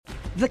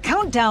The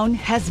countdown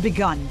has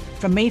begun.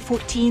 From May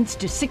 14th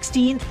to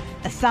 16th,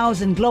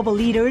 1,000 global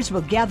leaders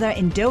will gather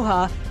in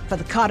Doha for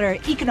the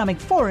Qatar Economic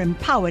Forum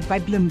powered by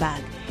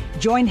Bloomberg.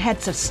 Join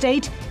heads of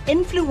state,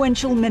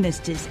 influential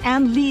ministers,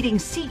 and leading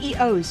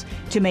CEOs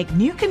to make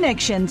new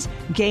connections,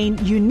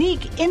 gain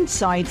unique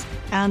insights,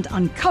 and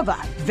uncover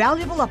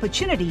valuable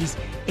opportunities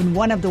in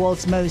one of the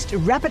world's most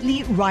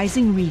rapidly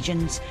rising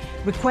regions.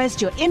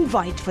 Request your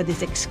invite for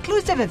this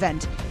exclusive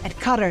event at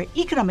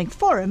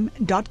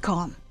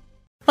QatarEconomicForum.com.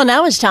 Well,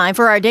 now it's time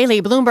for our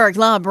daily Bloomberg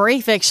Law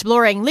Brief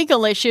exploring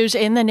legal issues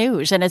in the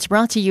news, and it's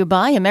brought to you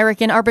by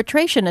American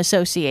Arbitration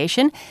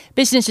Association.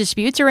 Business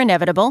disputes are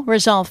inevitable.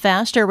 Resolve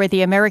faster with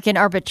the American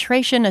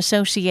Arbitration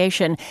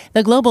Association,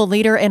 the global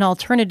leader in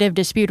alternative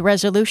dispute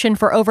resolution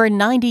for over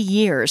 90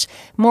 years.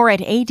 More at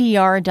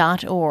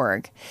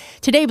adr.org.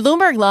 Today,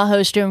 Bloomberg Law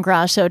host June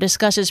Grasso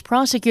discusses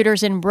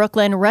prosecutors in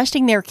Brooklyn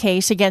resting their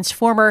case against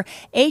former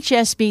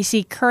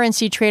HSBC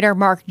currency trader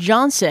Mark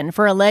Johnson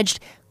for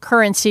alleged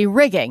currency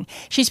rigging.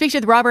 She speaks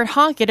with Robert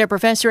Hockett, a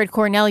professor at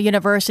Cornell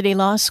University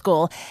Law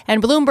School,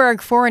 and Bloomberg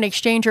foreign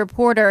exchange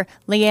reporter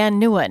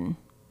Leanne Nguyen.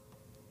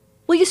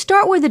 Will you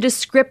start with a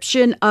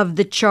description of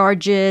the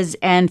charges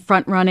and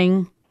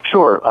front-running?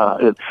 Sure.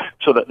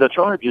 So the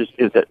charge is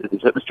that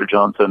Mr.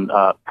 Johnson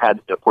had,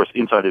 of course,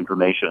 inside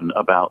information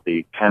about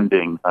the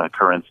pending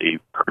currency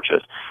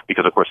purchase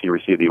because, of course, he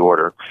received the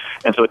order.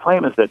 And so the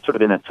claim is that sort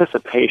of in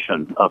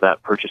anticipation of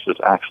that purchase's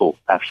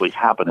actually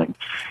happening,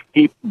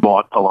 he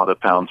bought a lot of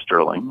pound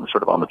sterling,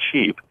 sort of on the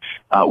cheap,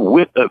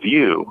 with a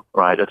view,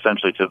 right,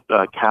 essentially to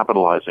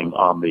capitalizing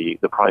on the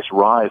price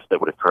rise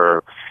that would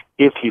occur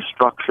if he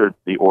structured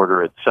the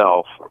order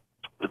itself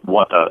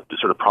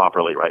sort of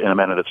properly, right, in a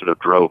manner that sort of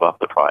drove up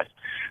the price.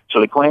 So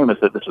the claim is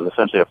that this is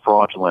essentially a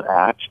fraudulent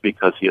act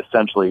because he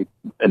essentially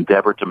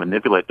endeavored to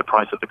manipulate the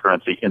price of the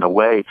currency in a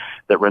way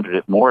that rendered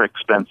it more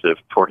expensive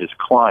for his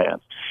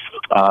clients.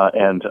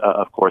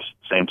 Of course,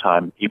 at the same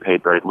time, he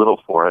paid very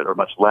little for it, or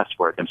much less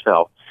for it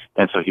himself.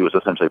 And so he was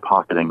essentially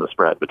pocketing the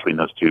spread between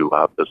those two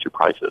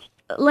prices.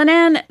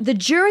 Leanne, the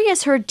jury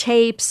has heard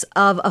tapes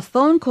of a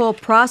phone call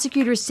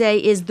prosecutors say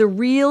is the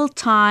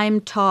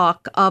real-time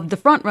talk of the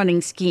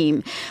front-running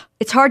scheme.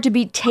 It's hard to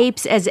beat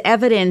tapes as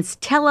evidence.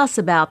 Tell us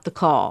about the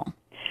call.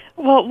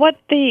 Well,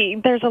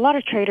 there's a lot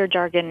of trader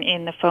jargon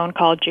in the phone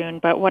call, June,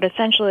 but what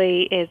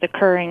essentially is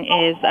occurring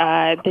is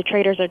the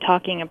traders are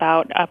talking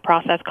about a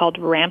process called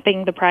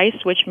ramping the price,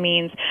 which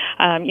means,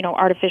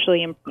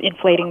 artificially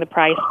inflating the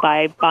price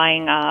by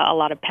buying a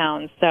lot of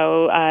pounds.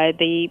 So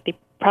the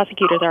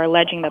prosecutors are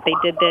alleging that they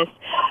did this,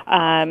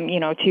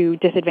 to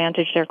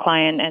disadvantage their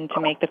client and to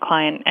make the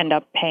client end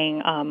up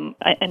paying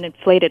an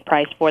inflated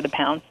price for the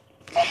pounds.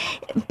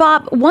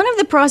 Bob, one of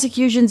the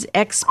prosecution's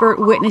expert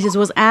witnesses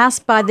was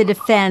asked by the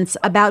defense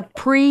about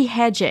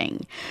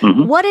pre-hedging.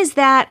 Mm-hmm. What is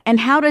that, and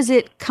how does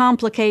it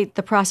complicate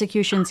the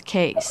prosecution's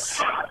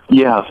case?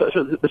 Yeah,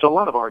 so there's a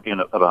lot of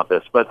argument about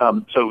this. But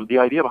so the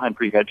idea behind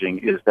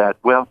pre-hedging is that,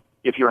 well,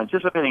 if you're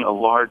anticipating a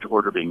large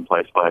order being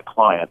placed by a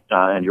client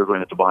and you're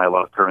going to buy a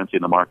lot of currency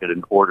in the market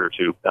in order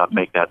to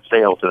make that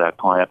sale to that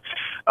client,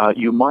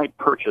 you might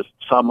purchase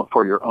some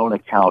for your own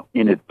account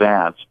in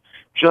advance,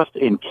 just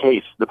in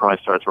case the price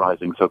starts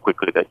rising so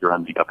quickly that you're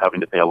ending up having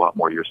to pay a lot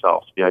more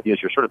yourself. The idea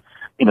is you're sort of,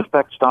 in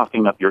effect,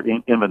 stocking up your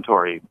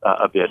inventory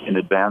a bit in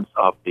advance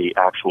of the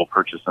actual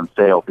purchase and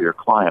sale for your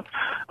client.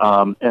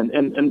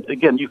 And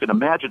again, you can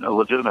imagine a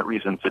legitimate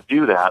reason to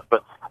do that,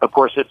 but of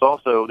course, there's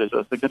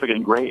a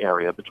significant gray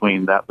area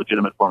between that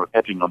legitimate form of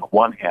hedging on the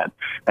one hand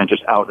and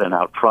just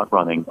out-and-out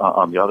front-running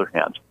on the other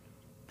hand.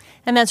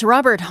 And that's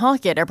Robert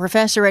Hockett, a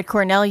professor at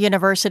Cornell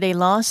University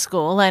Law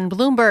School, and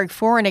Bloomberg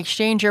foreign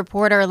exchange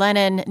reporter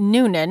Leanne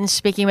Nguyen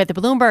speaking with the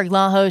Bloomberg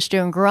Law host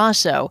June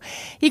Grasso.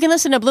 You can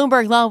listen to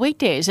Bloomberg Law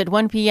weekdays at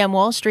 1 p.m.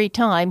 Wall Street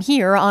time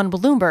here on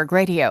Bloomberg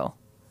Radio.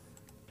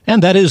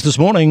 And that is this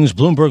morning's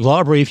Bloomberg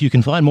Law Brief. You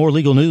can find more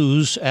legal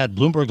news at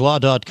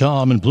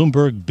BloombergLaw.com and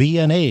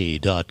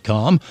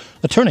BloombergBNA.com.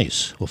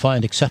 Attorneys will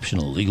find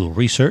exceptional legal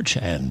research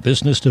and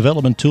business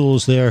development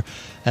tools there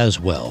as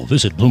well.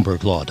 Visit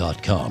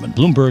BloombergLaw.com and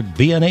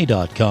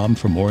BloombergBNA.com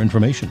for more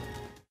information.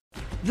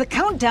 The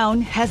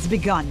countdown has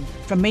begun.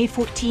 From May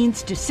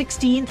 14th to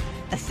 16th,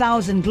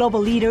 1,000 global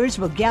leaders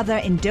will gather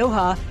in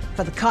Doha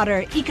for the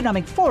Qatar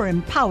Economic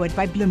Forum powered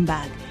by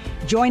Bloomberg.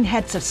 Join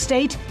heads of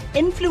state,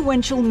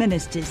 influential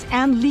ministers,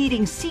 and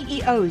leading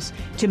CEOs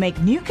to make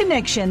new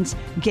connections,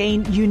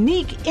 gain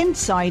unique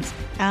insights,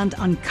 and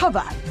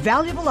uncover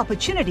valuable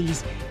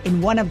opportunities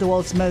in one of the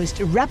world's most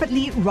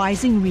rapidly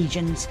rising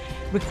regions.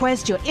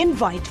 Request your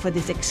invite for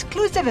this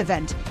exclusive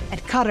event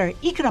at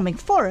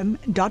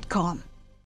QatarEconomicForum.com.